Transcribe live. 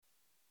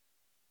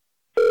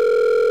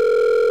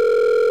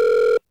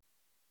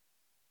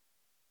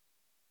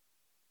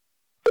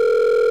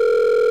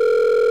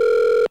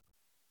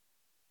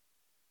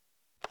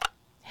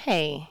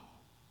Hey,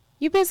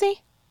 you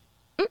busy?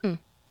 Mm-mm.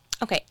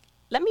 Okay,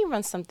 let me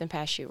run something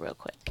past you real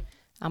quick.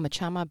 I'm going to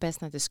try my best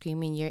not to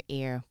scream in your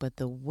ear, but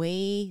the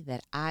way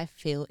that I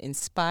feel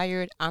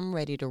inspired, I'm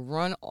ready to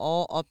run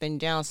all up and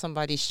down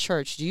somebody's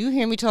church. Do you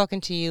hear me talking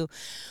to you?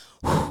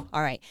 All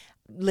right,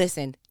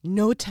 listen,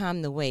 no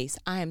time to waste.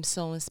 I am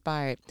so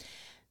inspired.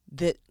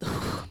 The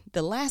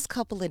the last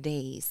couple of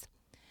days,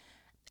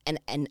 and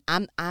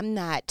I'm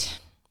not.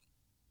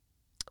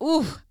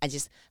 Ooh,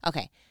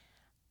 okay.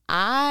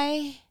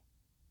 I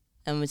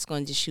am just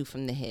going to shoot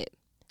from the hip.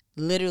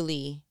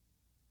 Literally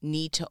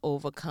need to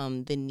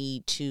overcome the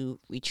need to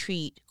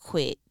retreat,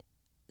 quit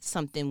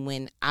something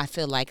when I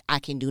feel like I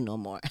can do no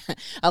more.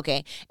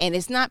 Okay. And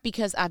it's not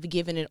because I've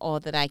given it all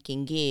that I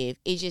can give.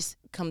 It just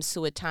comes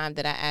to a time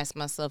that I ask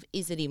myself,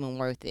 is it even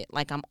worth it?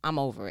 Like I'm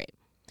over it.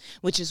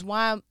 Which is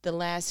why the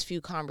last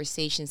few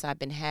conversations I've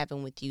been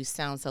having with you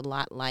sounds a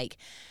lot like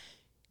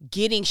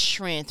getting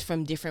strength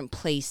from different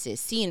places,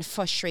 seeing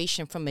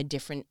frustration from a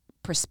different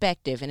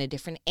perspective and a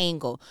different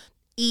angle,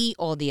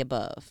 all the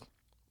above.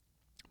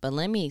 But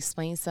let me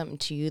explain something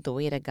to you the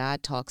way that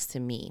God talks to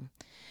me.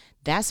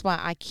 That's why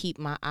I keep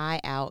my eye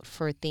out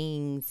for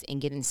things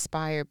and get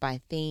inspired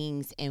by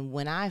things. And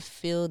when I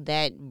feel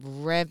that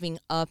revving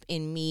up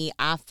in me,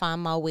 I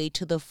find my way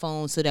to the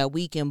phone so that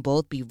we can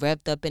both be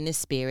revved up in the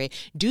spirit.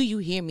 Do you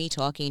hear me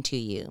talking to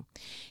you?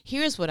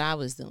 Here's what I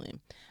was doing.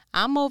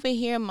 I'm over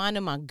here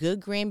minding my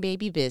good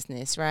grandbaby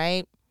business,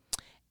 right?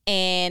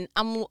 And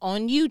I'm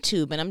on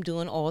YouTube and I'm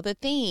doing all the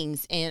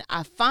things. And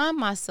I find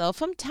myself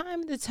from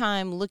time to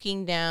time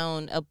looking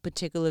down a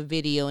particular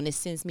video and it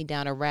sends me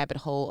down a rabbit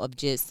hole of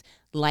just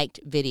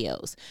liked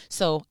videos.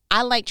 So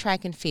I like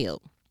track and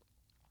field.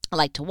 I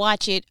like to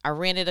watch it. I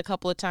ran it a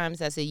couple of times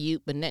as a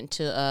youth, but nothing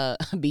to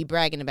be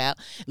bragging about,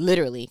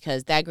 literally,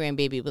 because that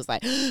grandbaby was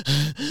like,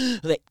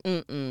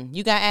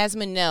 you got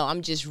asthma? No,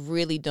 I'm just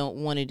really don't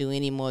want to do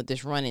any more of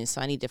this running,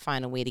 so I need to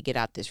find a way to get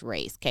out this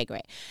race. Okay,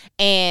 great.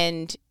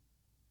 And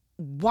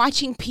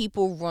watching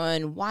people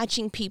run,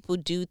 watching people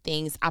do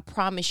things, I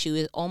promise you,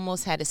 it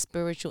almost had a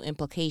spiritual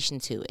implication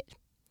to it.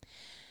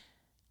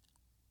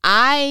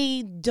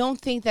 I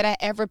don't think that I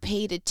ever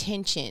paid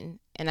attention,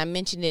 and I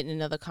mentioned it in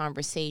another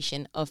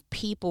conversation, of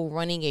people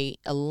running a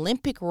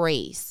Olympic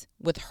race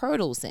with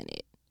hurdles in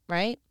it,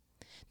 right?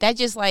 That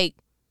just like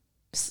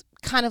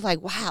kind of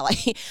like, wow,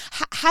 like,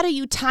 how do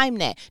you time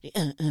that?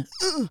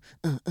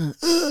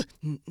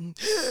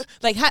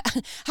 Like,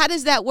 how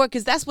does that work?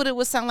 Because that's what it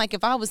would sound like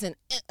if I was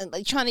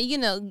like trying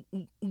to,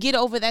 get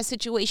over that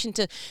situation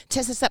to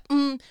test this up.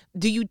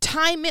 Do you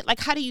time it?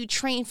 Like, how do you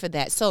train for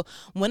that? So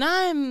when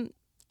I'm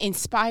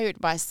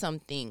inspired by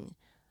something,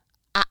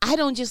 I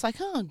don't just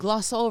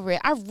gloss over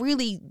it. I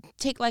really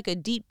take like a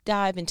deep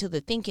dive into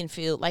the thinking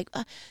field. Like,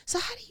 so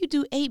how do you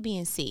do A, B,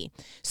 and C?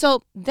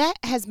 So that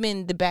has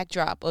been the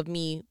backdrop of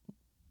me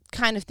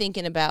kind of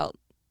thinking about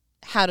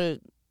how to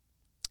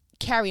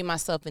carry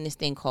myself in this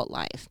thing called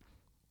life.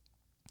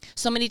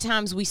 So many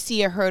times we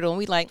see a hurdle and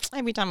we like,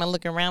 every time I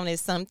look around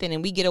there's something,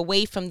 and we get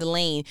away from the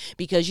lane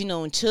because,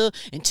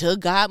 until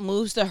God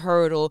moves the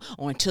hurdle,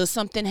 or until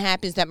something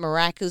happens that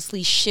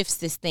miraculously shifts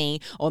this thing,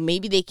 or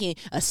maybe they can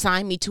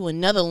assign me to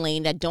another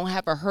lane that don't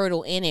have a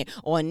hurdle in it,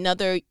 or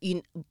another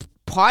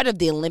part of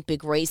the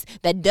Olympic race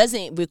that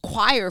doesn't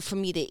require for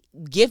me to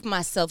give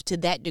myself to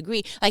that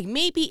degree. Like,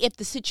 maybe if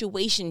the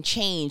situation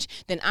changed,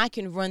 then I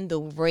can run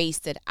the race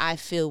that I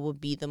feel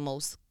would be the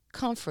most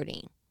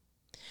comforting.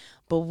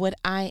 But what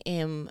I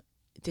am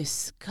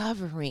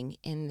discovering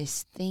in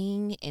this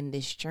thing, in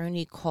this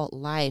journey called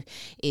life,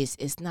 is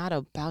it's not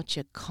about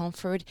your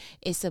comfort.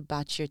 It's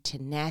about your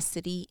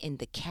tenacity and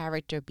the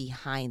character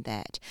behind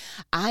that.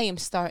 I am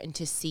starting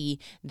to see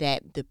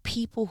that the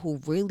people who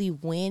really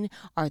win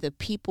are the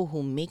people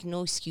who make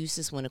no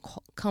excuses when it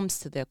comes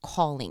to their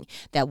calling.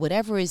 That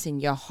whatever is in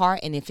your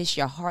heart, and if it's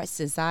your heart's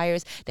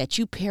desires, that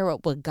you pair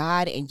up with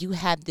God and you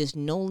have this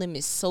no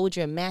limit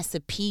soldier, Master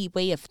P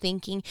way of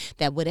thinking,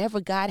 that whatever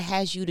God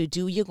has you to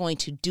do, you're going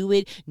to do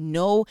it.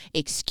 No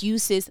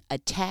excuses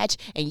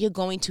attached, and you're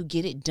going to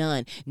get it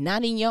done.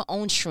 Not in your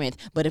own strength,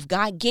 but if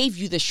God gave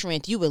you the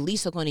strength, you at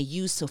least are going to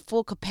use to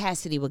full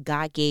capacity what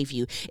God gave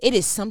you. It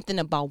is something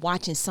about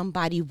watching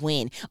somebody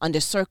win under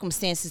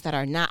circumstances that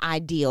are not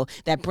ideal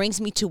that brings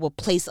me to a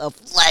place of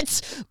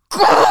let's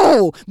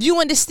go.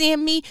 You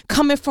understand me?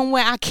 Coming from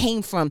where I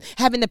came from,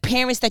 having the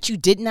parents that you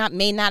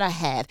may not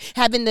have,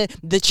 having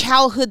the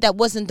childhood that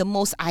wasn't the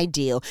most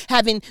ideal,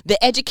 having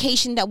the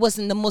education that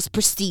wasn't the most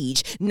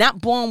prestige,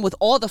 not born with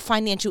all the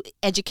financial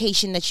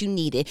education that you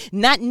needed,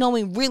 not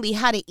knowing really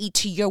how to eat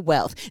to your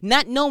wealth,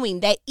 not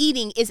knowing that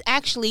eating is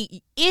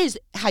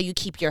how you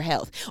keep your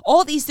health,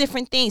 all these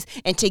different things.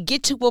 And to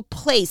get to a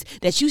place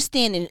that you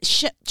stand in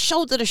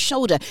shoulder to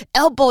shoulder,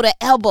 elbow to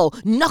elbow,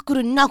 knuckle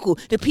to knuckle,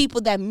 the people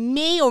that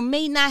may or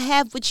may not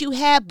have what you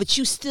have, but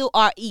you still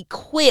are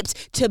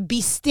equipped to be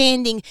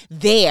standing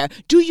there.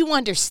 Do you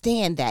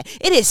understand that?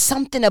 It is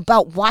something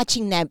about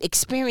watching that,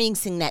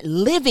 experiencing that,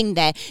 living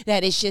that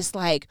is just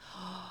like,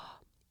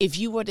 if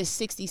you were the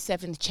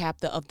 67th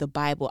chapter of the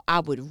Bible,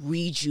 I would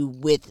read you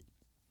with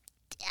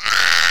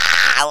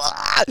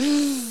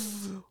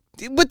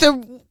with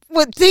the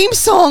theme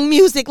song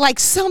music, like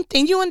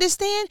something, you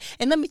understand?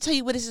 And let me tell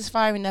you what this is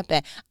firing up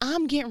at.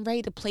 I'm getting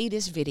ready to play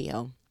this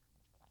video.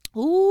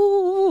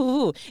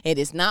 Ooh, it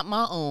is not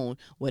my own.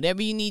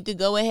 Whatever you need to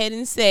go ahead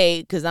and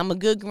say, because I'm a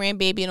good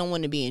grandbaby. I don't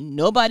want to be in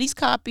nobody's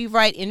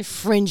copyright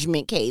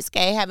infringement case.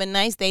 Okay, have a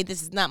nice day.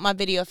 This is not my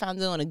video. I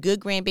found it on a good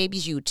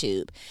grandbaby's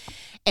YouTube.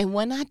 And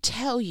when I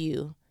tell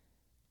you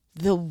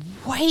the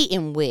way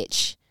in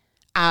which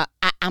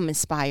I'm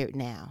inspired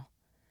now,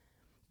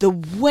 the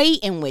way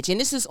in which,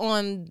 and this is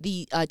on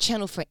the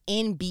channel for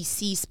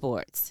NBC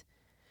Sports.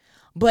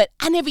 But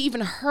I never even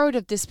heard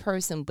of this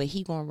person, but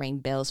he gonna ring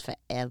bells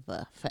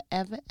forever,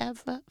 forever,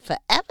 ever,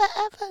 forever,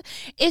 ever.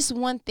 It's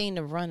one thing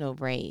to run a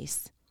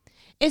race.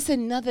 It's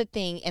another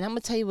thing, and I'm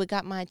gonna tell you what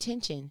got my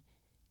attention.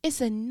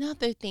 It's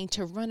another thing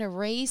to run a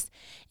race,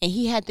 and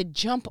he had to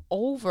jump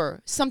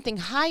over something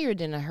higher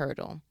than a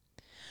hurdle.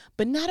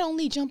 But not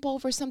only jump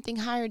over something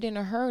higher than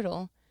a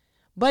hurdle,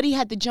 Buddy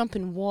had to jump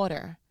in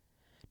water.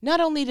 Not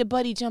only did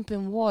Buddy jump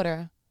in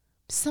water,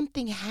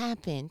 something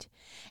happened.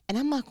 And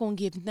I'm not going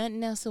to give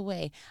nothing else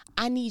away.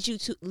 I need you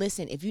to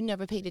listen. If you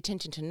never paid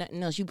attention to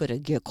nothing else, you better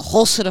get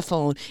close to the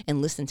phone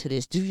and listen to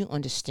this. Do you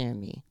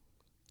understand me?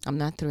 I'm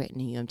not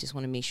threatening you. I just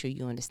want to make sure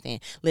you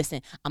understand.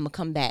 Listen, I'm going to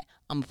come back.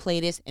 I'm going to play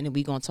this, and then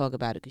we're going to talk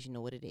about it because you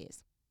know what it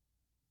is.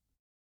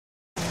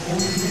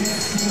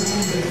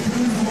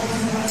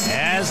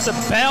 As the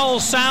bell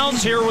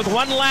sounds here with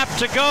 1 lap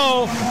to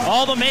go,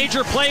 all the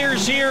major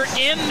players here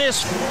in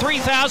this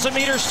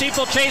 3,000-meter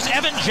steeplechase.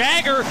 Evan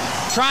Jagger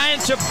trying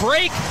to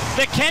break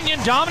the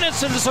Kenyan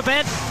dominance in this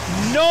event.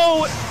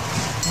 No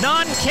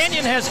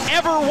non-Kenyan has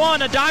ever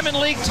won a Diamond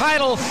League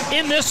title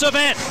in this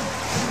event.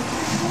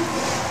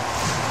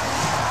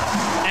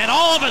 And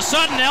all of a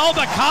sudden, El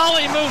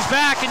Bakkali moves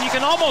back, and you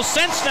can almost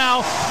sense now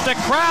the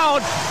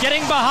crowd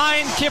getting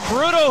behind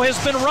Kipruto. Has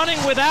been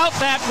running without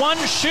that one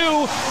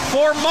shoe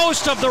for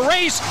most of the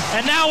race,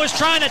 and now is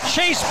trying to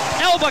chase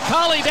El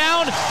Bakkali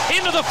down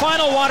into the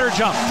final water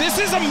jump.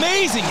 This is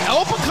amazing.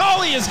 El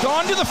Bakkali has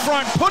gone to the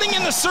front, putting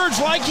in the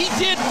surge like he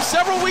did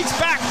several weeks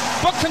back,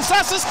 but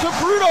Concessus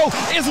Kipruto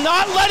is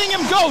not letting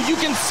him go. You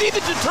can see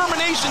the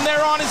determination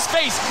there on his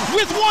face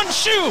with one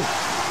shoe.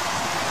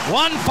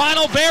 One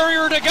final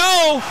barrier to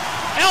go.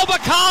 El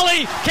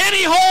Bakkali, can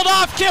he hold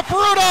off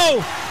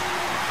Kipruto?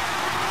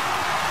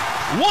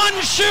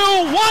 One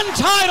shoe, one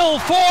title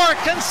for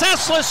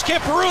Concessus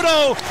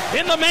Kipruto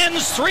in the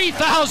men's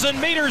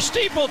 3,000-meter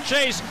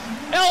steeplechase.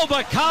 El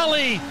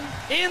Bakkali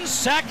in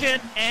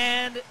second,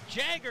 and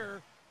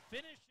Jagger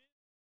finishes.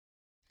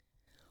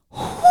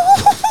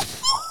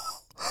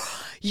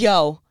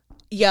 Yo,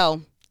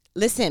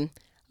 listen.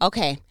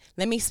 Okay,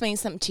 let me explain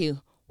something to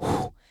you.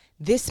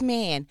 This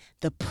man,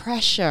 the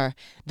pressure,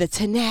 the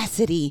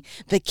tenacity,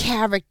 the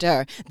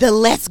character, the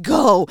let's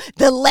go.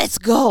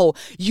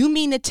 You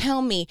mean to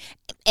tell me,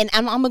 and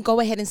I'm going to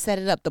go ahead and set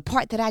it up. The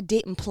part that I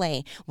didn't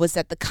play was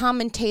that the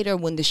commentator,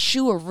 when the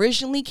shoe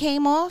originally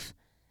came off,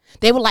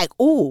 they were like,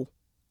 ooh,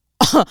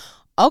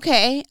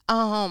 okay,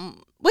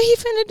 what he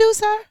finna do,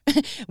 sir?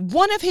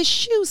 One of his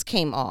shoes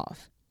came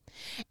off.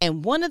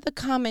 And one of the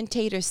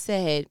commentators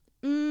said,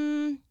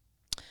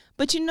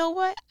 but you know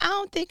what? I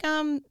don't think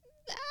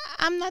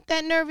I'm not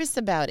that nervous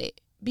about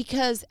it,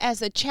 because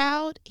as a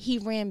child, he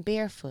ran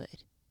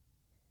barefoot.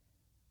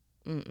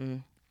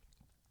 I'm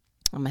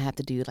going to have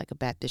to do like a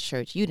Baptist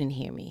church. You didn't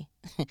hear me.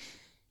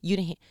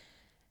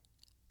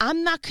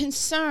 I'm not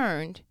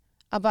concerned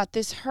about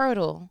this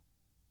hurdle,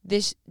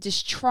 this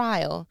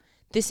trial,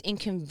 this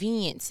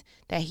inconvenience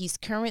that he's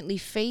currently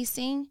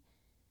facing,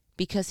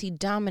 because he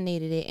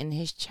dominated it in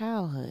his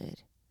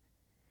childhood.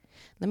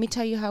 Let me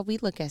tell you how we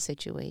look at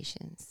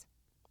situations.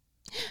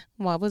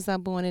 Why was I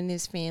born in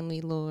this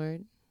family,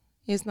 Lord?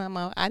 It's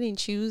not I didn't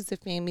choose the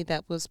family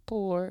that was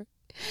poor.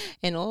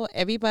 And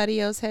everybody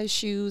else has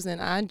shoes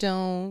and I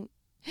don't.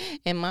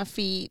 And my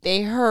feet,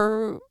 they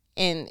hurt.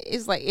 And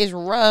it's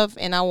rough.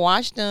 And I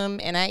wash them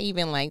and I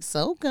even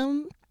soak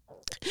them.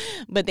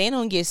 But they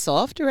don't get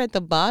softer at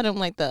the bottom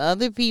like the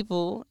other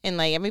people.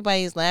 And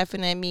everybody's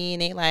laughing at me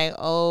and they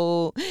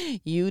oh,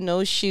 you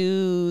no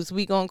shoes.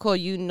 We gonna call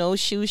you no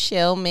shoe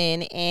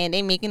shellman. And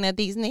they making up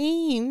these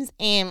names.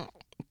 And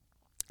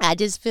I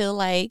just feel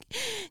like,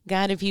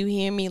 God, if you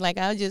hear me,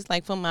 I was just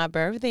for my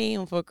birthday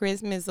and for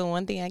Christmas, the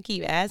one thing I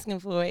keep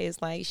asking for is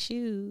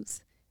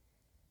shoes.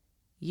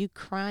 You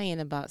crying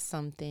about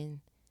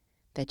something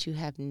that you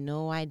have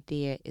no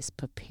idea is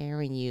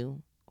preparing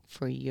you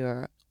for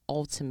your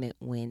ultimate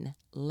win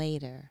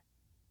later.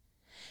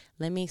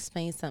 Let me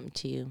explain something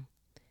to you.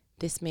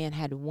 This man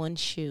had one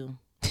shoe,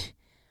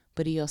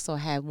 but he also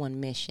had one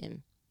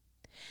mission.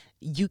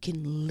 You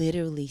can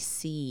literally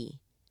see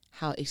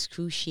how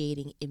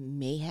excruciating it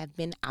may have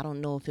been. I don't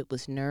know if it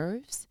was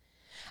nerves.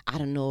 I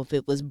don't know if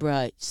it was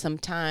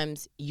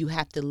sometimes you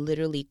have to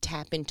literally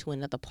tap into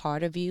another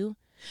part of you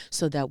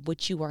so that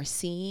what you are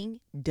seeing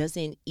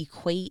doesn't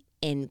equate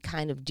and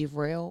kind of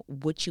derail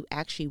what you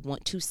actually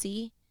want to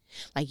see.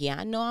 Like, yeah,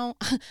 I know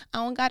I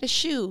don't got a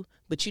shoe,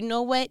 but you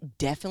know what?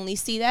 Definitely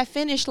see that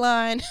finish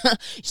line.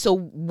 So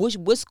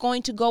what's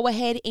going to go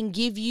ahead and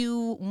give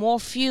you more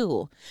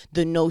fuel?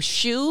 The no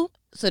shoe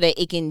so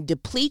that it can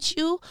deplete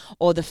you,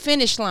 or the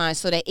finish line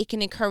so that it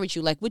can encourage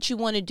you? Like, what you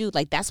want to do?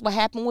 Like, that's what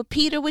happened with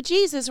Peter with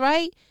Jesus,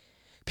 right?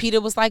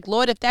 Peter was like,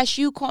 Lord, if that's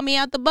you, call me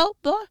out the boat,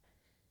 boy.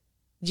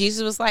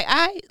 Jesus was like,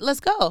 all right, let's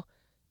go.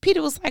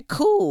 Peter was like,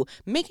 cool,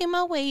 making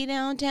my way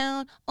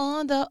downtown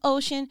on the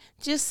ocean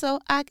just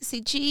so I could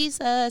see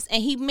Jesus.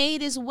 And he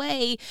made his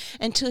way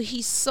until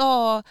he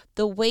saw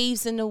the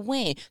waves and the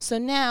wind. So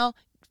now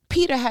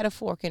Peter had a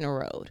fork in the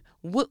road.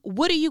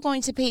 What are you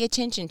going to pay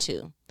attention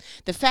to?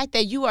 The fact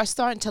that you are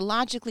starting to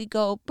logically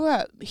go,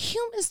 bruh,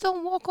 humans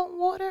don't walk on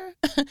water.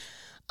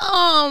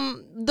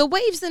 The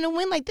waves and the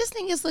wind, like, this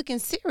thing is looking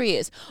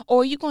serious.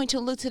 Or are you going to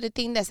look to the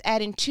thing that's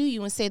adding to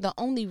you and say, the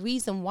only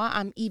reason why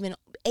I'm even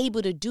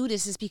able to do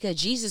this is because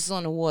Jesus is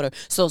on the water.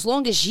 So as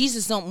long as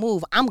Jesus don't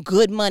move, I'm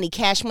good money,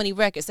 Cash Money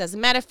Records. As a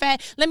matter of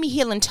fact, let me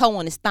heel and toe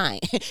on this thing.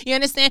 You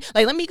understand?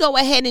 Like, let me go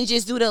ahead and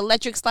just do the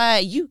electric slide.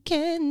 You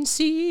can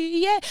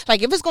see, yeah.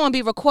 Like, if it's going to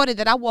be recorded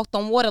that I walked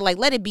on water, like,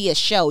 let it be a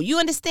show. You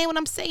understand what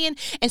I'm saying?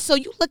 And so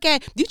you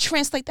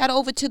translate that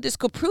over to this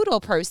Caputo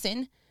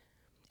person.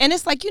 And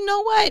it's like, you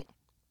know what?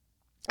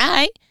 All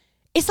right.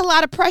 It's a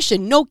lot of pressure.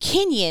 No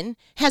Kenyan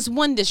has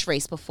won this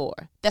race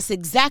before. That's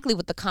exactly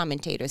what the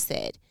commentator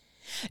said.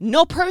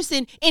 No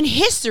person in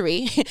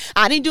history,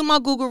 I didn't do my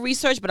Google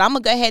research, but I'm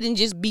going to go ahead and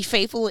just be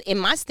faithful in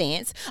my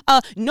stance.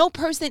 No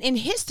person in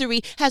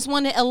history has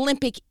won an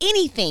Olympic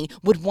anything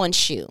with one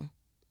shoe.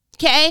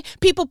 Okay,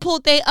 people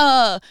pulled their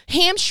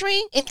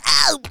hamstring and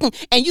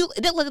they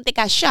look like they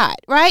got shot,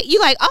 right? You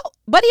like, oh,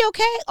 buddy,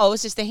 okay? Oh,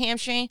 it's just a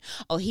hamstring.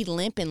 Oh, he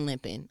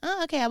limping.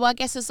 Oh, okay, well, I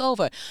guess it's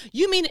over.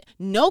 You mean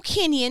no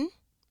Kenyan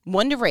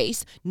won the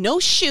race, no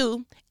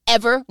shoe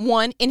ever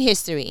won in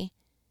history,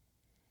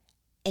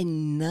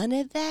 and none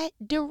of that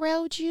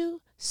derailed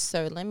you?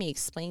 Sir, let me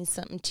explain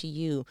something to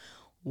you.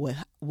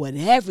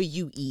 Whatever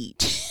you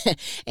eat,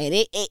 and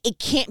it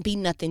can't be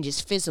nothing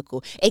just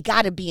physical. It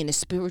got to be in the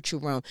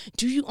spiritual realm.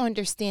 Do you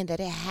understand that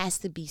it has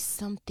to be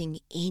something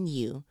in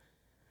you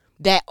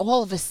that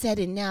all of a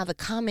sudden now the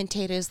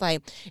commentator is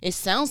like, it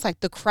sounds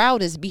like the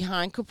crowd is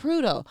behind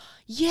Caputo.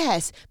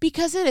 Yes,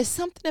 because it is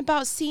something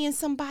about seeing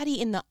somebody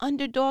in the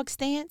underdog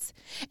stance.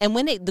 And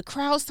when the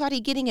crowd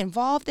started getting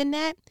involved in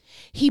that,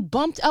 he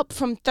bumped up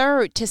from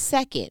third to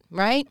second,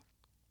 right?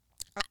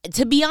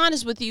 To be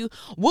honest with you,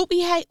 would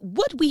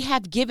we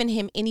have given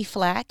him any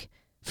flack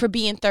for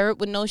being third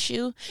with no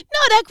shoe? No,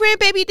 that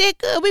grandbaby did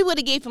good. We would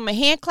have gave him a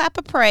hand clap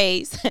of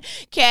praise.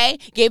 Okay,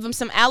 gave him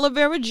some aloe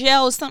vera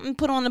gel or something,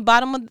 put on the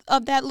bottom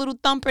of that little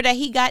thumper that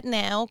he got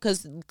now,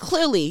 because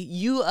clearly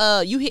you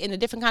hitting a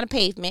different kind of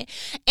pavement.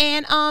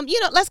 And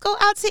let's go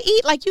out to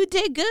eat. Like, you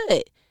did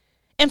good.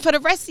 And for the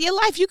rest of your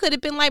life, you could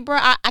have been like, bro,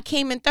 I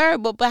came in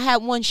third, but I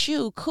had one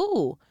shoe.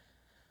 Cool.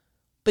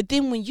 But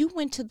then when you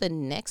went to the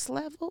next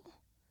level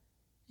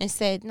and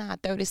said, nah,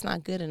 third is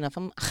not good enough,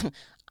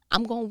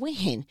 I'm going to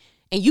win,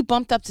 and you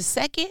bumped up to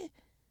second,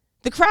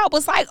 the crowd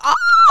was like,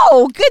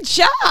 oh, good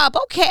job.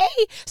 Okay.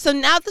 So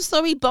now the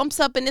story bumps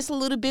up and it's a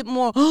little bit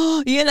more,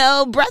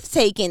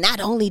 breathtaking.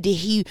 Not only did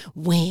he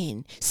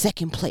win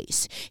second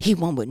place, he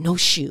won with no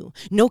shoe.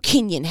 No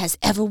Kenyan has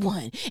ever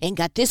won and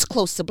got this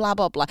close to blah,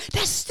 blah, blah.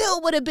 That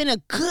still would have been a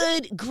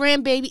good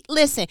grandbaby.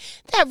 Listen,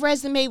 that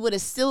resume would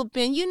have still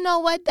been, you know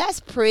what? That's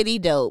pretty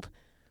dope.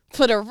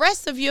 For the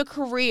rest of your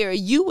career,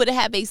 you would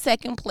have a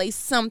second place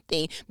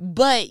something.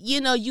 But,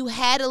 you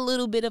had a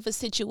little bit of a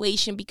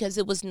situation because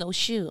it was no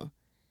shoe.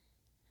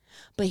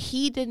 But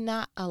he did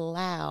not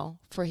allow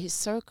for his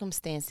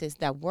circumstances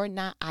that were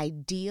not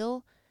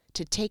ideal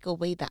to take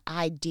away the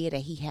idea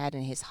that he had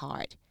in his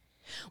heart.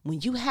 When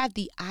you have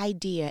the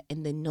idea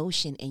and the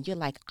notion and you're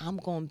like, I'm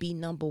going to be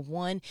number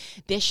one,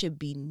 there should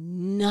be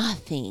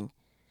nothing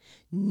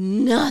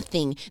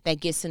that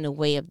gets in the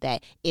way of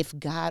that if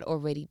God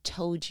already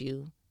told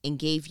you and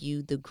gave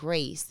you the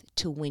grace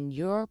to win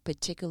your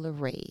particular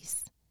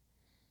race.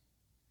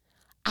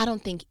 I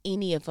don't think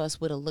any of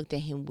us would have looked at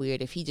him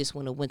weird if he just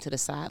went to the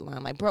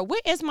sideline like, bro, where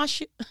is my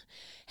shoe?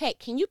 Hey,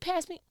 can you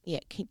pass me? Yeah,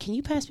 can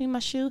you pass me my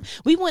shoe?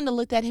 We wouldn't have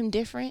looked at him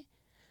different.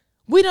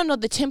 We don't know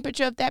the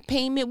temperature of that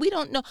pavement. We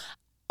don't know.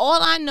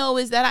 All I know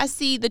is that I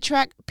see the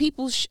track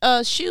people's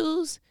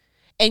shoes,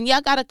 and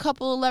y'all got a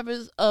couple of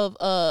levers of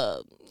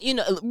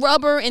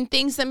rubber and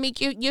things that make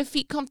your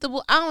feet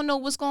comfortable. I don't know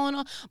what's going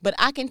on, but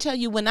I can tell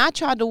you when I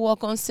tried to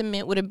walk on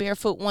cement with a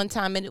barefoot one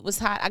time and it was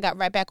hot, I got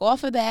right back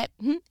off of that.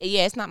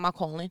 Yeah, it's not my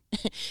calling.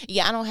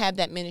 Yeah, I don't have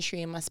that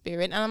ministry in my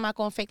spirit, and I'm not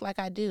going to fake like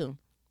I do.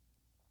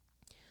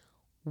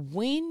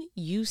 When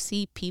you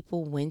see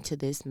people win to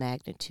this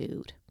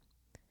magnitude,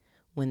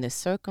 when the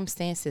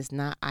circumstance is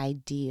not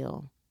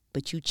ideal,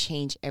 but you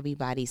change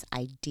everybody's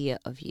idea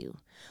of you.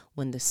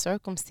 When the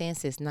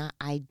circumstance is not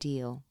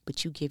ideal,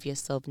 but you give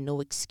yourself no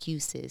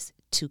excuses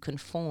to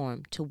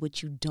conform to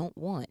what you don't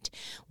want.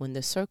 When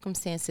the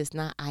circumstance is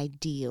not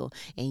ideal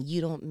and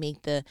you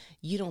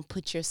don't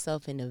put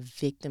yourself in a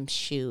victim's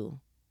shoe.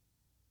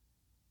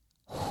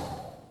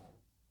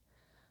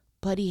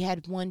 Buddy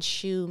had one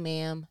shoe,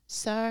 ma'am.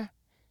 Sir,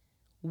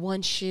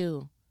 one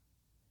shoe.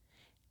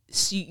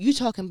 So you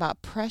talking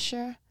about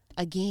pressure?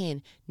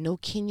 Again, no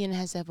Kenyan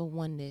has ever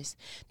won this.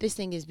 This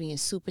thing is being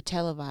super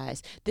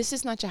televised. This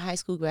is not your high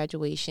school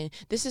graduation.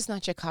 This is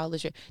not your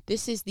college.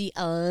 This is the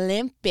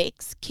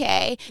Olympics,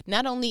 okay?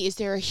 Not only is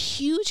there a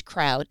huge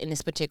crowd in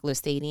this particular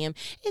stadium,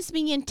 it's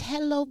being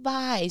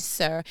televised,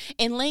 sir,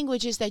 in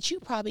languages that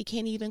you probably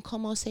can't even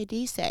como se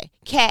dice,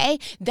 okay?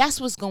 That's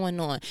what's going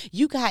on.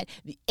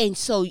 And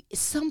so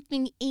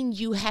something in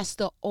you has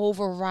to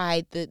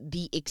override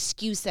the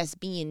excuse that's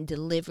being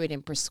delivered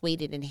and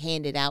persuaded and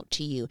handed out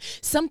to you.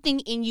 Something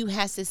in you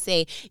has to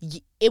say,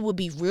 it would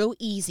be real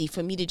easy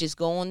for me to just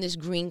go on this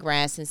green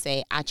grass and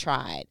say, I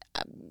tried.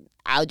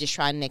 I'll just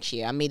try next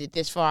year. I made it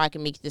this far. I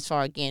can make it this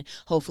far again.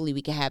 Hopefully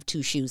we can have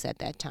 2 shoes at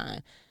that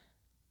time.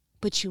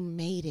 But you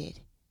made it.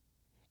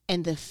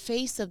 And the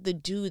face of the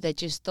dude that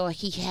just thought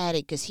he had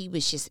it because he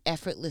was just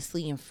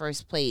effortlessly in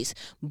first place,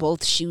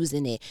 both shoes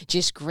in it,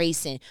 just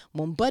gracing.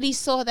 When Buddy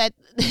saw that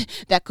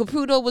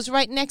Caputo was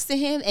right next to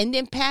him and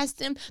then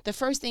passed him, the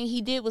first thing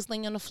he did was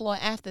lay on the floor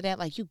after that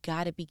like, you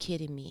gotta be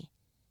kidding me.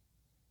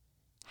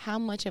 How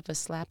much of a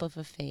slap in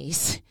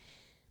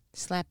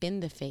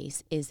the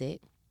face is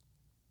it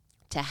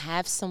to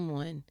have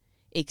someone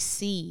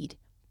exceed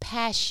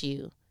past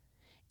you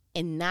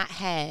and not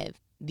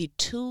have the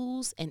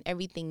tools and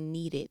everything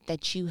needed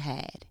that you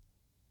had?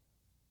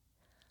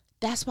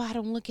 That's why I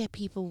don't look at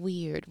people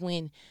weird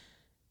when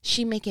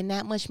she making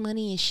that much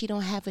money and she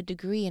don't have a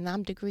degree and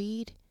I'm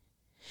degreed.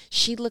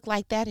 She look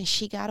like that and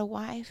she got a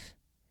wife.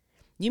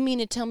 You mean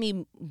to tell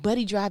me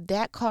Buddy drive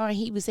that car and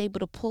he was able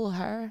to pull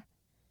her?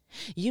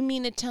 You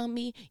mean to tell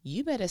me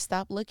you better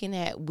stop looking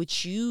at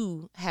what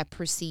you have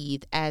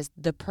perceived as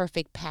the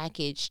perfect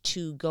package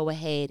to go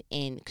ahead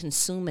and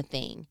consume a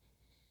thing?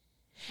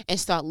 And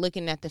start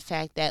looking at the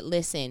fact that,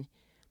 listen,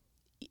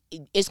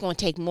 it's going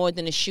to take more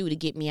than a shoe to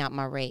get me out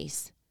my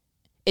race.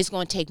 It's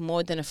going to take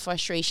more than a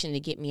frustration to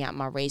get me out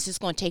my race. It's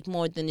going to take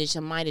more than just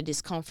a minor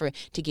discomfort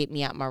to get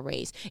me out my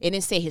race. It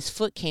didn't say his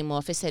foot came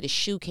off. It said his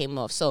shoe came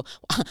off. So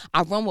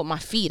I run with my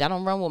feet. I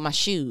don't run with my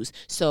shoes.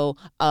 So,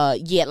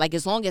 like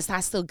as long as I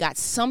still got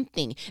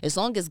something, as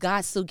long as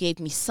God still gave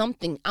me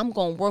something, I'm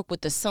going to work with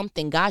the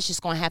something. God's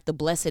just going to have to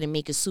bless it and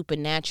make it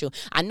supernatural.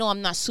 I know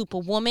I'm not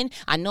superwoman.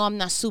 I know I'm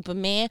not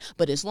Superman.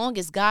 But as long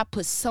as God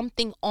put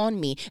something on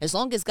me, as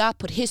long as God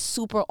put his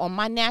super on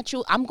my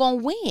natural, I'm going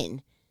to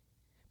win.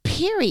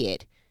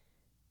 Period.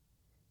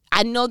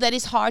 I know that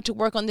it's hard to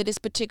work under this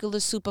particular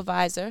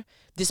supervisor,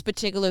 this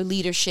particular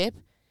leadership,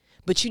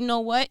 but you know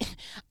what?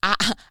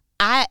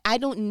 I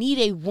don't need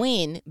a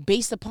win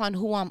based upon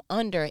who I'm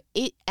under.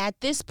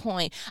 At this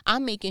point,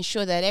 I'm making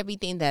sure that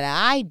everything that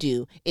I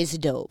do is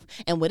dope.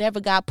 And whatever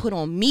God put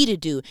on me to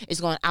do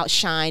is going to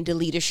outshine the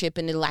leadership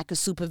and the lack of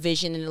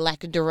supervision and the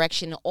lack of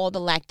direction and all the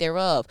lack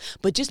thereof.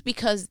 But just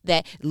because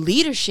that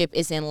leadership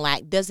is in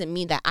lack doesn't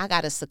mean that I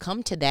got to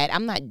succumb to that.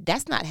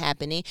 That's not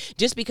happening.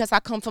 Just because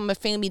I come from a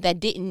family that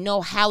didn't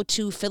know how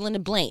to fill in the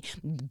blank,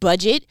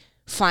 budget,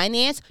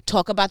 finance,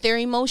 talk about their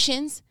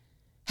emotions,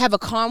 have a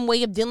calm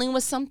way of dealing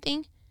with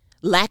something,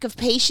 lack of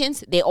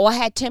patience, they all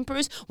had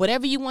tempers,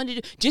 whatever you want to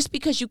do. Just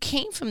because you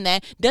came from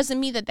that doesn't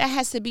mean that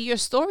has to be your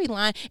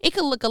storyline. It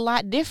could look a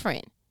lot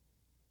different.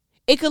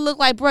 It could look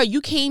like, bro,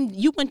 you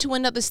went to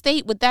another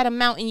state with that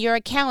amount in your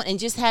account and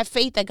just have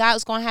faith that God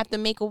was going to have to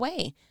make a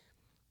way.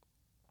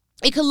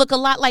 It could look a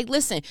lot like,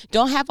 listen,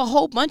 don't have a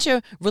whole bunch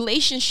of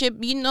relationship,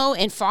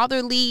 and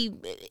fatherly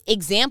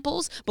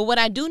examples. But what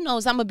I do know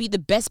is I'm going to be the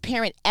best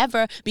parent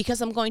ever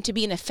because I'm going to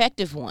be an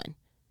effective one.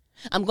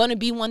 I'm going to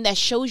be one that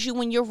shows you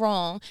when you're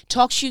wrong,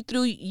 talks you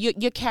through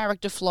your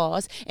character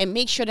flaws, and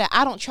make sure that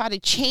I don't try to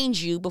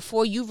change you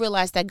before you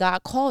realize that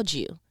God called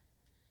you.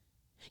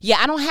 Yeah,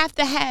 I don't have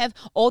to have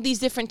all these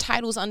different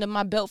titles under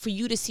my belt for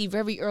you to see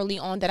very early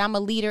on that I'm a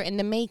leader in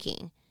the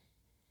making.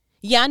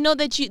 Yeah, I know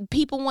that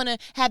people want to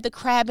have the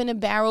crab in a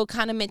barrel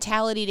kind of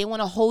mentality. They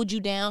want to hold you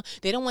down.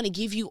 They don't want to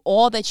give you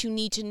all that you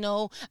need to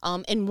know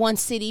in one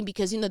sitting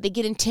because, they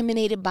get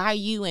intimidated by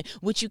you and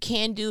what you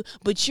can do.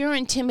 But your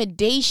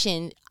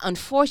intimidation,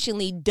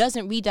 unfortunately,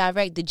 doesn't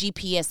redirect the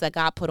GPS that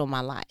God put on my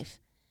life.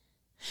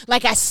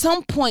 Like at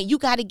some point, you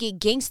got to get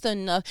gangster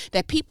enough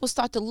that people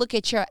start to look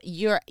at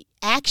your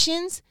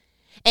actions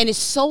and it's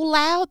so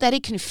loud that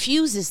it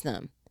confuses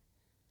them.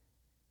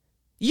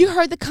 You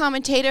heard the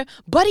commentator,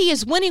 Buddy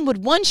is winning with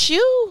one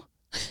shoe?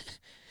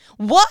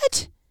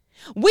 What?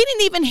 We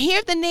didn't even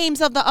hear the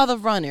names of the other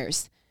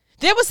runners.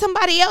 There was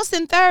somebody else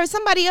in third,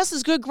 somebody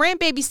else's good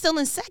grandbaby still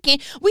in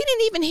second. We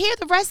didn't even hear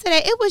the rest of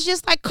that. It was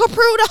just like,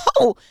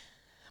 Caputo,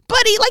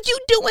 Buddy, like you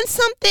doing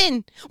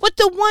something with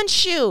the one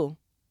shoe.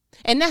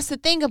 And that's the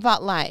thing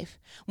about life.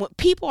 When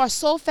people are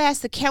so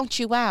fast to count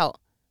you out,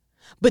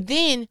 but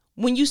then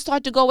when you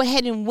start to go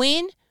ahead and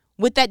win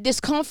with that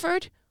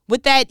discomfort,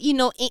 with that,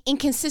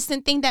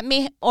 inconsistent thing that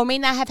may or may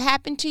not have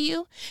happened to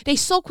you, they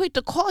so quick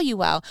to call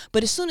you out.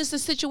 But as soon as the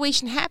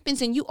situation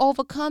happens and you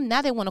overcome,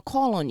 now they want to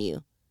call on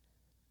you.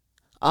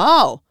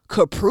 Oh,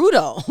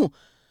 Caputo.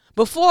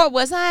 Before it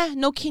was,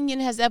 no Kenyan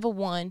has ever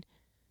won.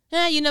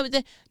 Now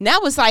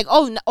it's like,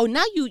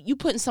 now you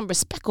putting some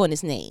respect on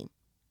his name.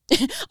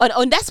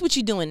 Oh, that's what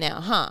you're doing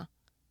now, huh?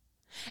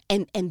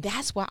 And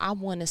that's where I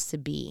want us to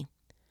be.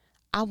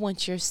 I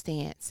want your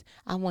stance.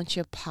 I want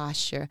your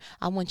posture.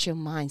 I want your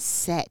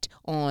mindset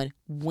on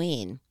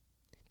win.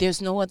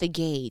 There's no other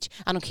gauge.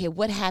 I don't care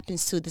what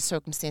happens to the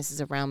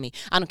circumstances around me.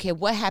 I don't care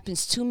what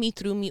happens to me,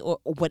 through me, or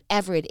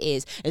whatever it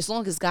is. As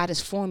long as God is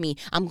for me,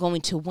 I'm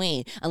going to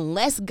win.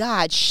 Unless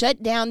God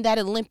shut down that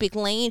Olympic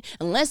lane,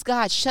 unless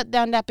God shut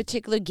down that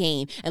particular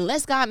game,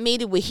 unless God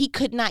made it where he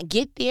could not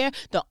get there,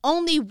 the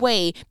only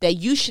way that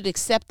you should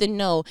accept the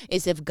no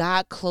is if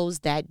God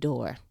closed that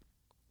door.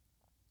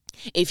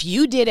 If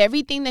you did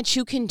everything that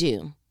you can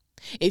do,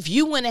 if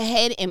you went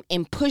ahead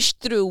and pushed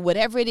through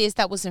whatever it is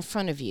that was in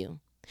front of you,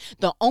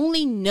 the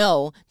only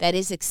no that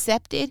is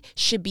accepted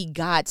should be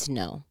God's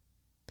no.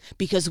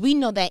 Because we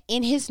know that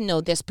in his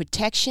no, there's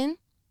protection.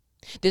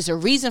 There's a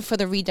reason for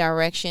the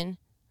redirection,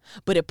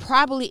 but it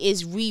probably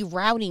is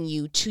rerouting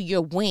you to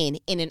your win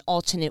in an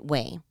alternate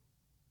way.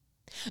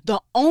 The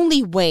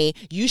only way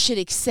you should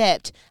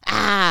accept,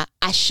 I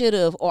should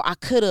have or I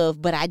could have,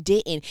 but I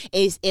didn't,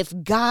 is if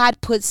God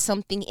puts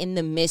something in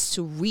the midst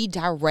to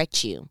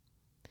redirect you.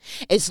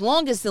 As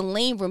long as the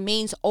lane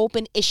remains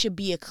open, it should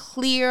be a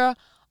clear,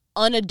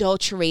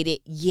 unadulterated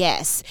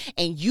yes,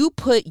 and you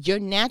put your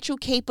natural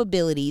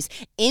capabilities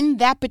in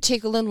that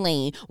particular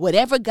lane,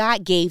 whatever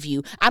God gave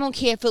you. I don't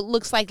care if it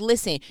looks like,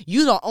 listen,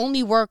 you're the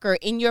only worker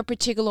in your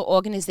particular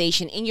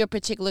organization, in your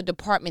particular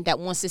department that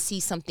wants to see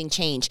something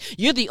change.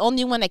 You're the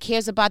only one that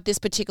cares about this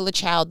particular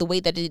child the way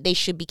that they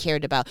should be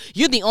cared about.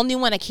 You're the only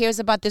one that cares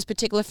about this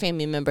particular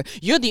family member.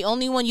 You're the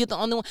only one.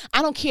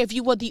 I don't care if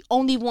you were the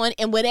only one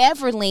in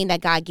whatever lane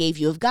that God gave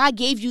you. If God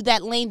gave you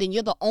that lane, then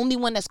you're the only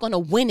one that's going to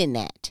win in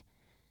that.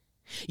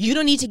 You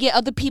don't need to get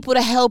other people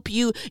to help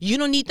you. You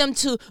don't need them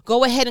to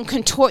go ahead and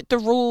contort the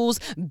rules,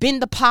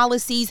 bend the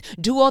policies,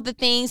 do all the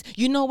things.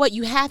 You know what?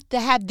 You have to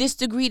have this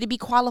degree to be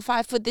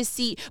qualified for this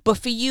seat. But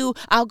for you,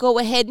 I'll go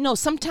ahead. No,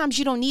 sometimes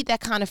you don't need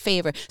that kind of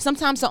favor.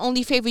 Sometimes the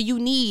only favor you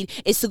need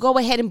is to go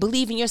ahead and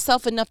believe in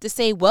yourself enough to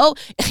say, well,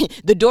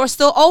 the door's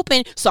still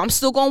open, so I'm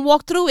still going to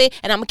walk through it,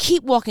 and I'm going to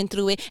keep walking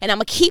through it, and I'm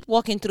going to keep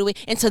walking through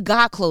it until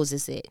God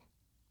closes it.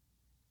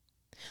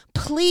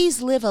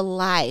 Please live a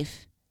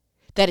life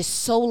that is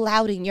so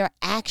loud in your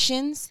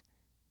actions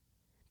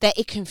that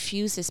it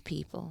confuses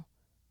people.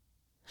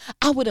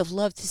 I would have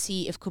loved to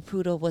see if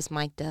Caputo was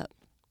mic'd up.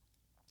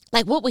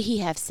 Like, what would he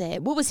have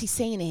said? What was he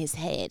saying in his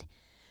head?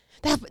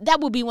 That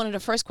would be one of the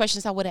first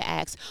questions I would have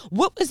asked.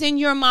 What was in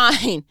your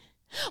mind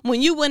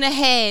when you went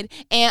ahead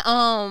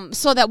and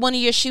saw that one of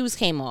your shoes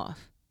came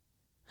off?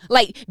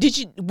 Like,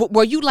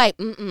 were you like,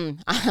 I'm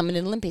an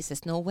Olympics,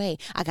 there's no way,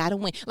 I gotta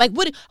win. Like,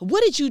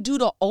 what did you do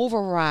to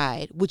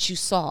override what you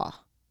saw?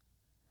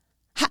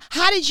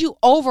 How did you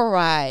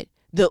override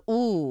the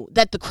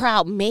that the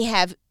crowd may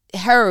have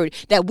heard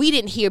that we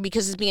didn't hear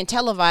because it's being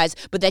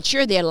televised, but that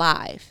you're there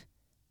live?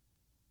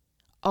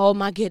 Oh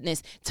my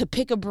goodness, to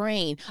pick a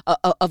brain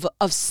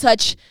of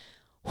such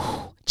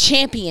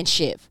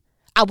championship.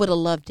 I would have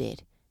loved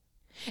it.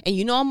 And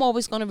you know, I'm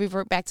always going to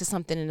revert back to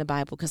something in the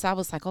Bible, because I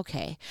was like,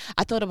 okay,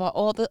 I thought about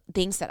all the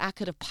things that I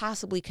could have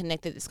possibly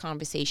connected this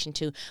conversation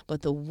to.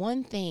 But the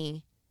one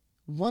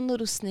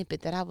little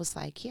snippet that I was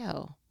like,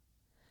 yo,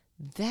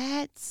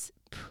 that's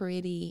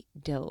pretty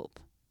dope.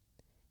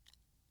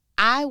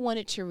 I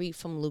wanted to read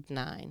from Luke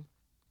 9,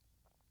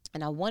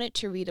 and I wanted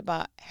to read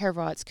about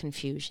Herod's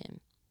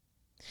confusion.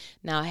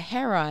 Now,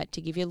 Herod,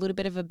 to give you a little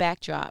bit of a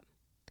backdrop,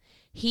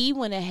 he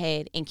went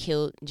ahead and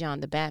killed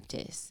John the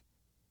Baptist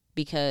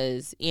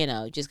because,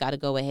 just got to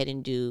go ahead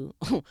and do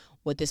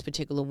what this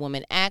particular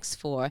woman asked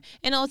for.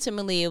 And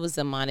ultimately, it was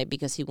demonic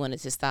because he wanted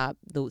to stop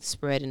the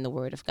spread in the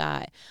word of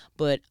God.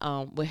 But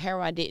what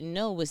Herod didn't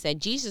know was that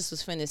Jesus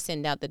was going to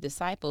send out the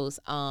disciples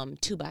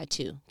 2 by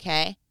 2,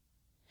 okay?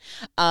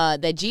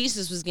 That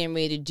Jesus was getting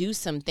ready to do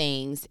some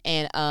things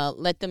and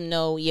let them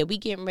know, we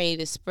getting ready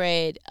to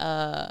spread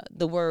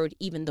the word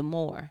even the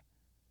more.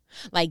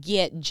 Like,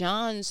 yet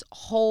John's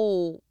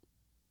whole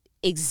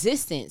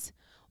existence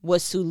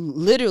was to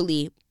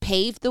literally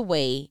pave the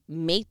way,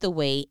 make the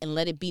way, and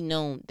let it be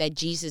known that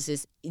Jesus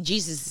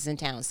is in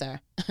town,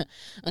 sir.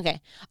 Okay.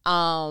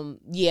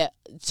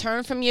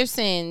 Turn from your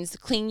sins,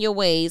 clean your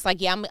ways. Like,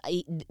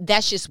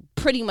 that's just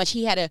pretty much,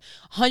 he had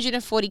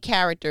 140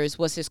 characters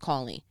was his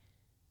calling.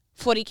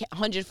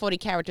 140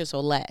 characters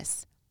or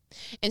less.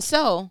 And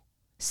so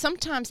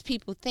sometimes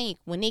people think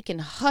when they can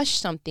hush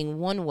something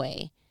one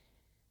way,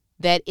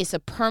 that it's a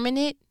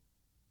permanent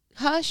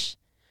hush.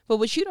 But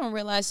what you don't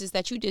realize is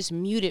that you just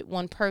muted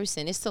one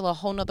person. It's still a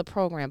whole nother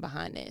program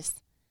behind this.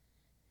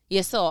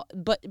 Yeah, so,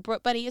 but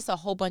it's a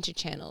whole bunch of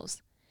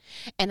channels.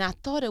 And I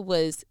thought it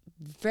was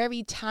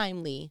very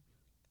timely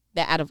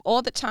that out of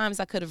all the times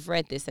I could have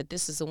read this, that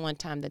this is the one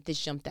time that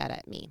this jumped out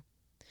at me.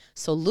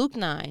 So Luke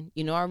 9,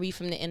 I read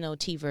from the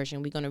NLT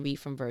version. We're going to read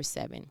from verse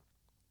 7.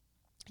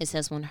 It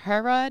says, when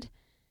Herod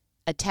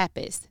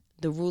Antipas,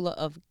 the ruler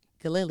of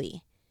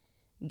Galilee,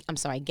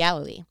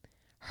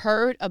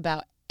 heard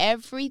about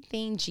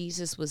everything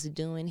Jesus was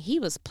doing, he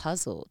was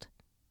puzzled.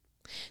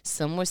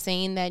 Some were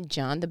saying that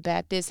John the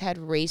Baptist had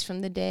raised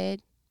from the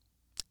dead.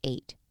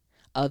 8.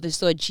 Others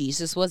thought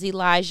Jesus was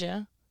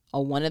Elijah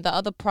or one of the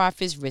other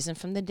prophets risen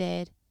from the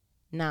dead.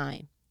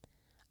 9.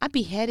 I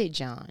beheaded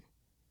John,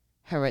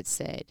 Herod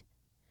said.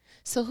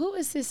 So who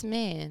is this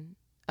man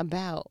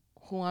about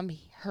whom I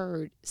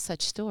heard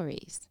such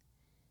stories?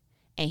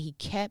 And he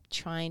kept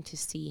trying to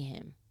see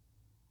him.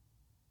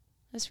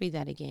 Let's read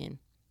that again.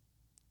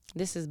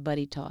 This is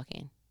Buddy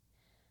talking.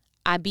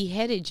 I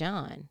beheaded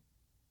John,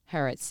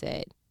 Herod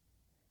said.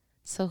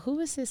 So who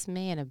is this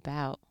man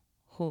about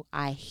who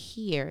I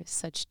hear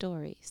such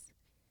stories?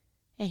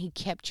 And he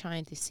kept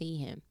trying to see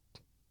him.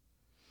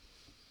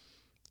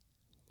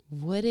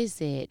 What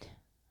is it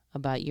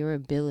about your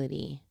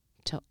ability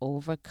to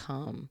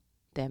overcome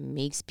that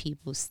makes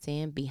people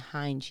stand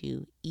behind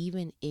you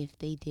even if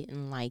they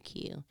didn't like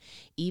you,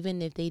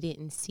 even if they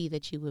didn't see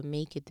that you would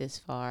make it this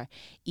far,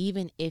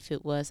 even if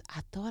it was,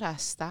 I thought I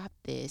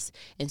stopped this,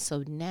 and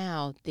so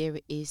now there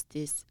is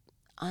this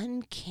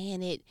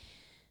uncanny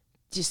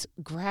just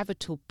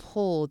gravitational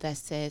pull that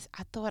says,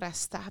 I thought I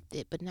stopped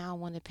it, but now I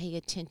want to pay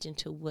attention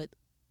to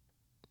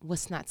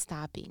what's not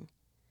stopping.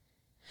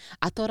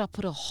 I thought I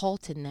put a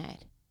halt in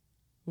that.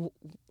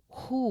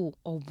 Who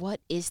or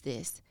what is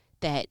this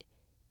that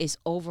is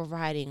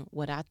overriding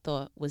what I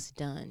thought was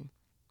done?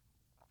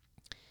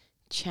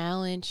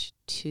 Challenge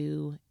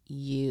to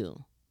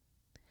you.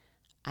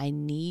 I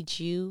need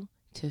you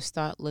to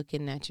start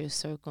looking at your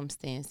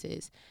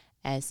circumstances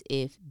as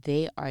if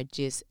they are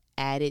just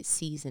added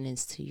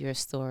seasonings to your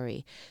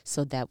story,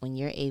 so that when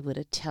you're able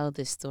to tell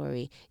this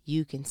story,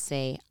 you can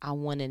say, I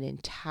won an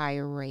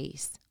entire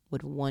race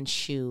with one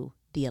shoe,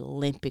 the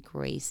Olympic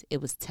race. It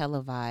was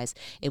televised.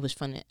 It was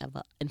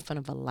in front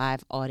of a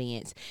live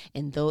audience.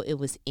 And though it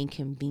was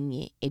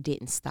inconvenient, it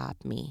didn't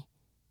stop me.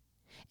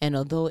 And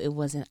although it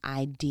wasn't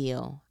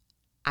ideal,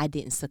 I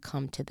didn't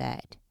succumb to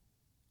that.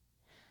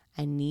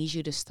 I need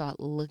you to start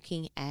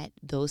looking at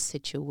those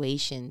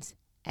situations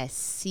as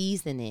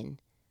seasoning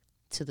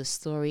to the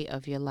story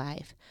of your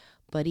life.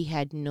 But he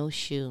had no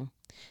shoe.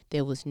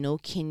 There was no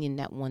Kenyan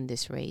that won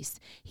this race.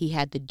 He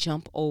had to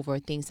jump over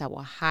things that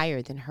were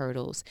higher than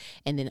hurdles.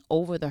 And then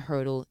over the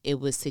hurdle, it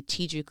was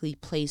strategically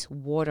placed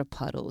water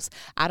puddles.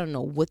 I don't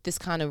know what this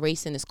kind of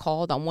racing is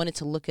called. I wanted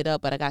to look it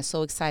up, but I got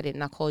so excited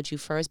and I called you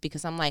first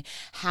because I'm like,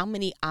 how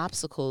many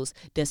obstacles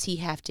does he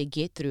have to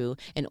get through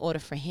in order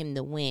for him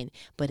to win?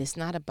 But it's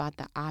not about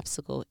the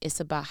obstacle.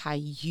 It's about how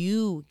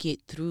you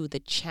get through the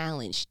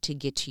challenge to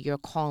get to your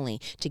calling,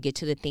 to get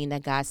to the thing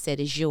that God said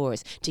is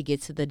yours, to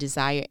get to the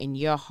desire in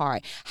your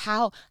heart.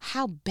 How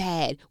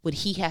bad would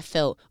he have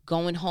felt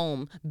going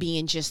home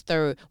being just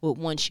third with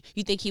one shoe?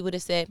 You think he would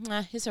have said,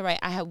 it's all right,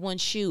 I have one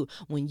shoe,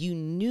 when you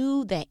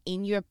knew that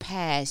in your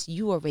past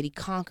you already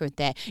conquered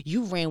that?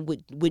 You ran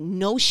with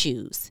no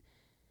shoes.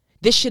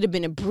 This should have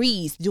been a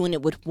breeze doing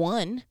it with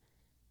one.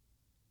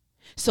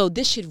 So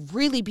this should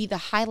really be the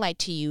highlight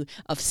to you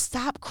of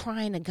stop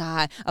crying to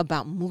God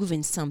about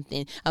moving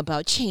something,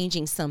 about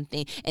changing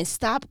something, and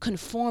stop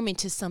conforming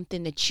to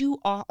something that you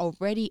are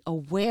already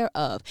aware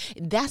of.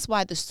 That's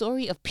why the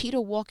story of Peter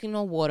walking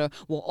on water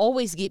will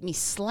always get me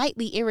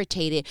slightly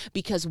irritated,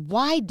 because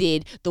why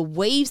did the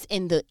waves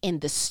and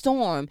the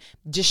storm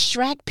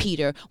distract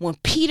Peter when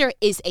Peter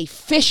is a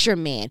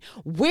fisherman?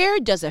 Where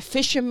does a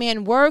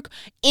fisherman work?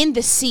 In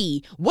the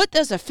sea. What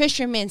does a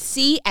fisherman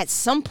see at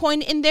some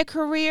point in their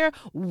career?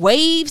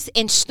 Waves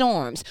and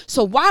storms.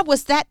 So why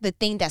was that the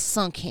thing that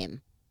sunk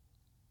him?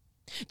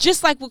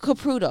 Just like with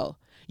Caputo,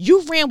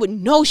 you ran with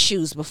no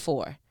shoes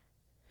before.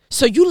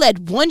 So you let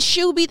one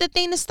shoe be the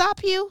thing to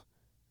stop you?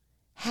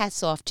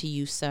 Hats off to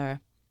you, sir.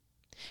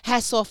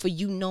 Hats off for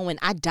you knowing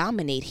I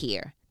dominate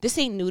here. This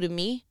ain't new to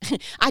me.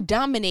 I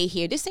dominate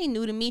here. This ain't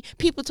new to me.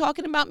 People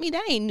talking about me,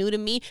 that ain't new to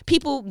me.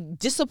 People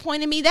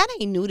disappointing me, that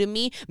ain't new to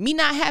me. Me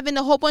not having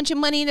a whole bunch of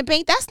money in the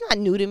bank, that's not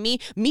new to me.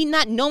 Me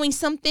not knowing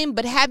something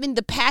but having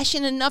the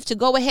passion enough to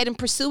go ahead and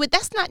pursue it,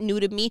 that's not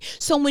new to me.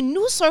 So when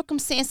new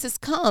circumstances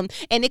come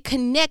and it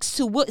connects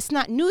to what's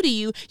not new to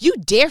you, you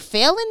dare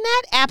fail in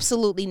that?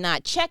 Absolutely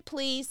not. Check,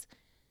 please.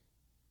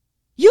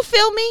 You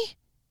feel me?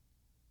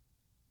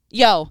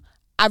 Yo,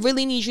 I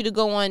really need you to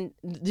go on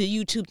the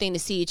YouTube thing to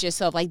see it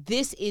yourself. Like,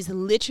 this is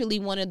literally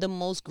one of the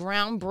most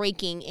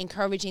groundbreaking,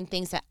 encouraging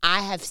things that I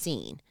have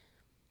seen.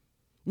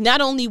 Not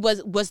only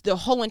was the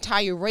whole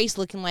entire race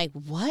looking like,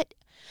 what?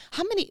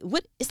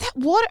 What is that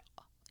water?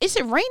 Is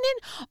it raining?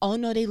 Oh,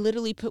 no, they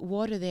literally put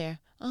water there.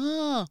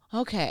 Oh,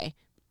 okay.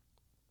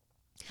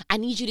 I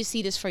need you to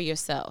see this for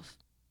yourself.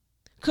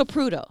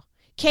 Caputo.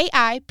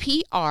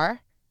 Kipru,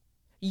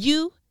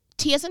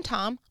 T as in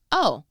Tom,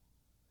 O.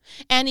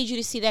 And I need you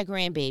to see that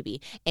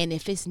grandbaby. And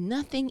if it's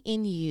nothing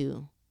in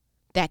you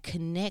that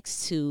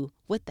connects to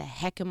what the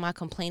heck am I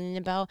complaining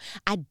about,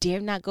 I dare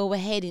not go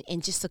ahead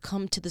and just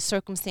succumb to the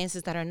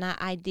circumstances that are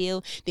not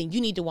ideal, then you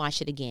need to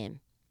watch it again.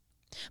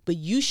 But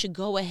you should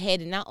go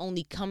ahead and not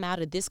only come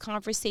out of this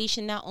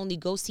conversation, not only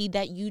go see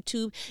that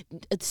YouTube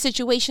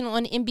situation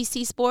on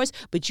NBC Sports,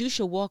 but you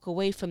should walk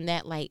away from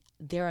that like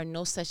there are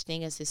no such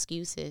thing as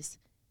excuses.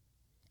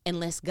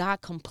 Unless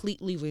God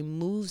completely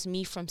removes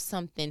me from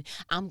something,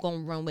 I'm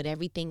going to run with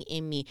everything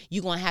in me.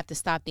 You're going to have to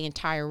stop the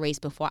entire race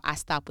before I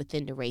stop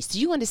within the race. Do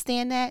you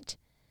understand that?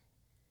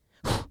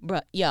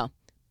 Bruh, yo,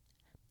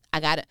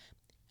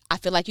 I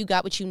feel like you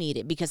got what you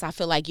needed because I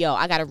feel like,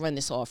 I got to run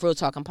this off. Real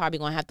talk, I'm probably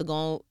going to have to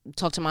go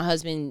talk to my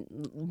husband,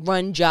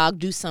 run, jog,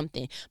 do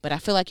something. But I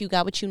feel like you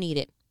got what you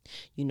needed.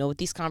 You know what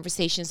these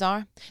conversations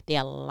are? They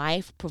are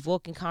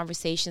life-provoking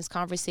conversations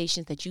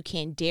that you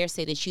can't dare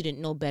say that you didn't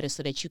know better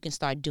so that you can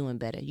start doing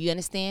better. You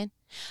understand?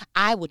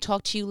 I will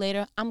talk to you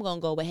later. I'm going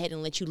to go ahead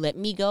and let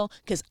me go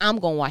because I'm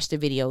going to watch the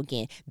video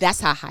again. That's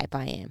how hype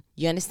I am.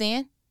 You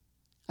understand?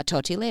 I'll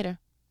talk to you later.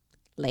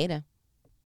 Later.